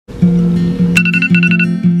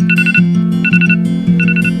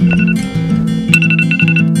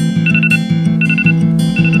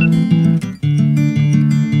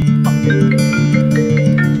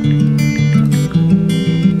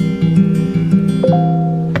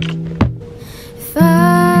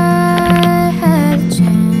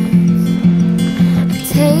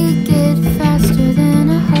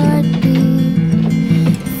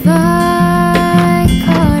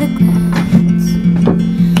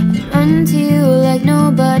into you like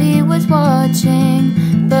nobody was watching,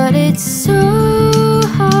 but it's so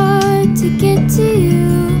hard to get to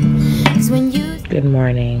you. 'Cause when you... Good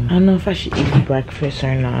morning. I don't know if I should eat breakfast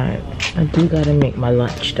or not. I do gotta make my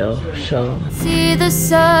lunch though, so. See the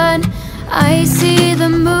sun, I see the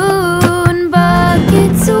moon,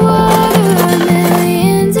 buckets of water,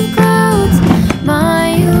 millions of clouds,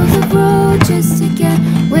 miles of road just to get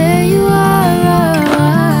where you are.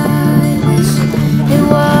 I wish it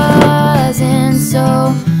wasn't so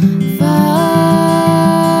far.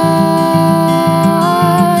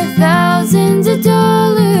 Thousands of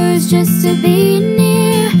dollars just to be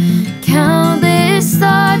near, countless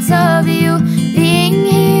thoughts of you being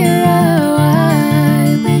here. Oh,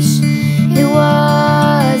 I wish it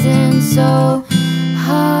wasn't so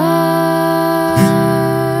hard.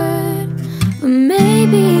 But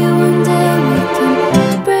maybe one day we can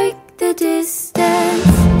break the distance.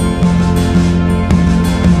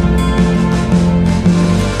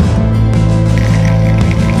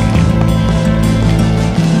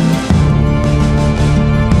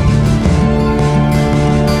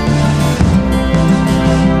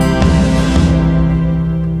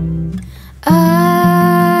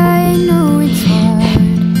 I know it's hard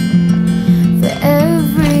for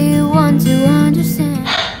everyone to understand.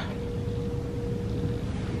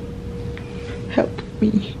 Help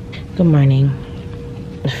me. Good morning.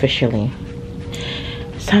 Officially.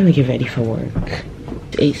 It's time to get ready for work.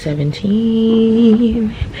 It's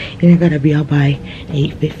 8:17. And I gotta be out by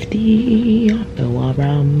 8:50. So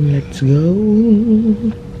let's go.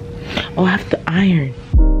 Oh, I have to iron.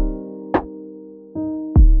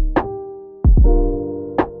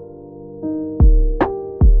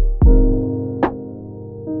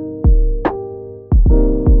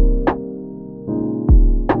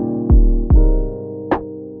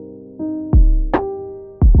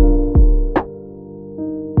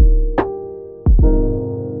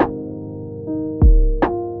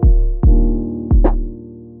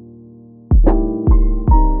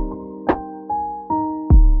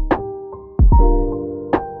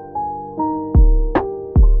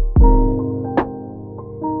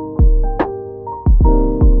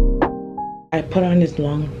 I put on this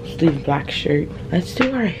long sleeve black shirt. Let's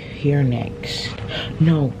do our hair next.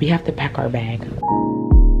 No, we have to pack our bag.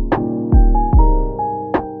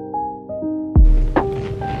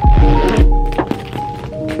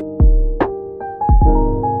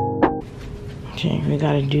 Okay, we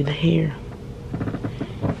gotta do the hair.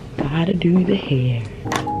 Gotta do the hair.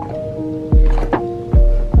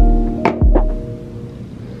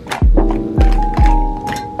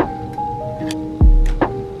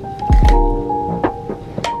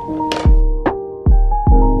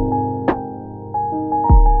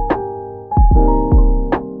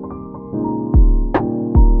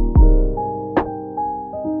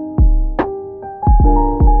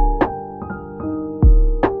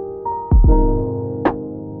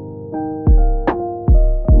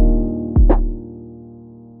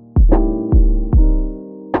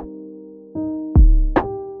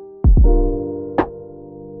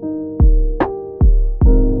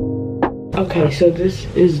 Okay, so this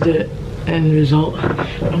is the end result.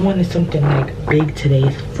 I wanted something like big today.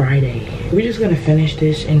 It's Friday. We're just gonna finish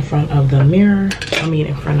this in front of the mirror. I mean,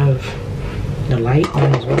 in front of the light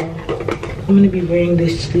on as well. I'm gonna be wearing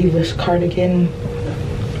this sleeveless cardigan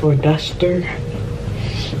or duster.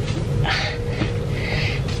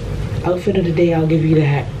 Outfit of the day, I'll give you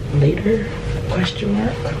that later. Question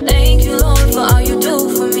mark. Thank you, Lord, for all you do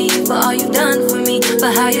for me, for all you've done for me,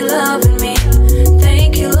 for how you loving me.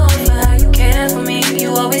 Thank you, Lord, for how you care for me.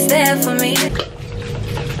 You always there for me.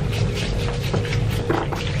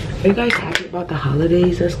 Are you guys happy about the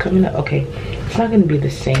holidays that's coming up? Okay, it's not gonna be the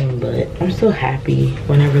same, but I'm still happy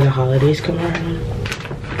whenever the holidays come around.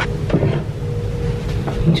 I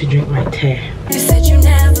need to drink my tea. You said you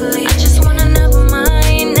never leave. I just wanna never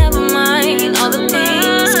mind all the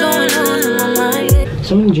things going on in my mind.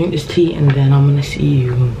 So I'm gonna drink this tea and then I'm gonna see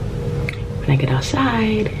you when I get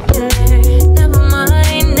outside. Never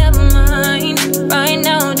mind, right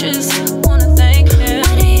now just wanna thank him.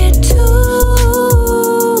 What do you do?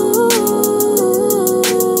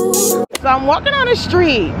 So I'm walking on the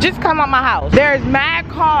street, just come out my house. There's mad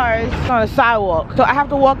cars on the sidewalk, so I have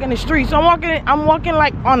to walk in the street. So I'm walking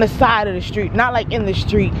like on the side of the street, not like in the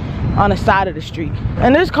street, on the side of the street.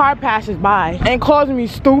 And this car passes by and calls me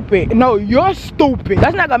stupid. No, you're stupid.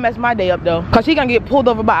 That's not gonna mess my day up though, cause he gonna get pulled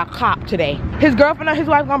over by a cop today. His girlfriend or his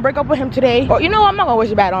wife gonna break up with him today. Or you know what, I'm not gonna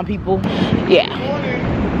wish it bad on people. Yeah.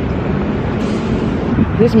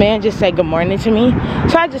 This man just said good morning to me,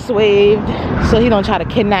 so I just waved so he don't try to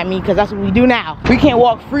kidnap me, because that's what we do now. We can't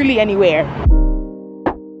walk freely anywhere.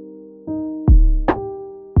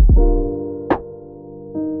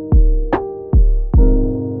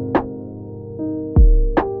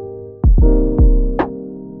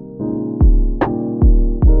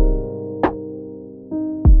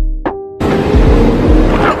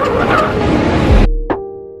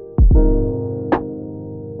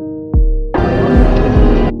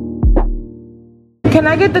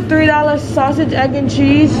 get the $3 sausage, egg, and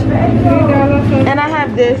cheese. $3. And I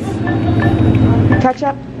have this.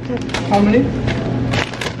 Ketchup. How many?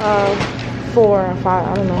 4 or 5,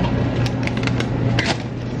 I don't know.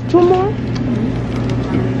 2 more?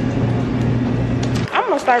 I'm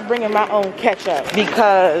gonna start bringing my own ketchup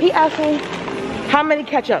because he asked me how many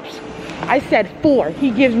ketchups. I said 4,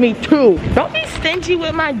 he gives me 2. Don't be stingy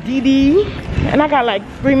with my DD. And I got like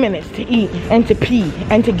 3 minutes to eat and to pee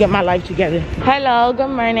and to get my life together. Hello, good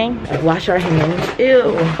morning. Wash our hands.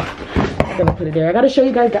 Ew. I'm gonna put it there. I gotta show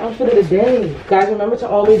you guys the outfit of the day. Guys, remember to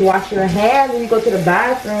always wash your hands when you go to the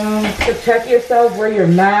bathroom. Protect yourself, wear your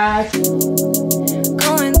mask.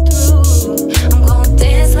 Going through, I'm gonna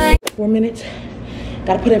dance like 4 minutes.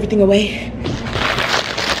 Gotta put everything away.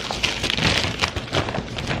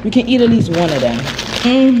 We can eat at least one of them.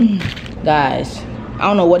 Guys, I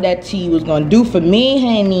don't know what that tea was gonna do for me,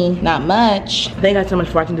 honey. Not much. Thank you guys so much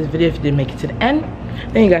for watching this video. If you did make it to the end,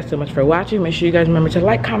 thank you guys so much for watching. Make sure you guys remember to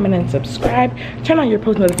like, comment, and subscribe. Turn on your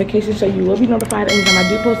post notifications so you will be notified anytime I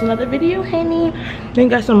do post another video, honey. Thank you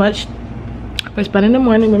guys so much for spending the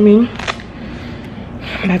morning with me.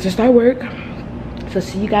 I'm about to start work. So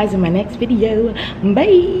see you guys in my next video.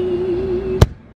 Bye.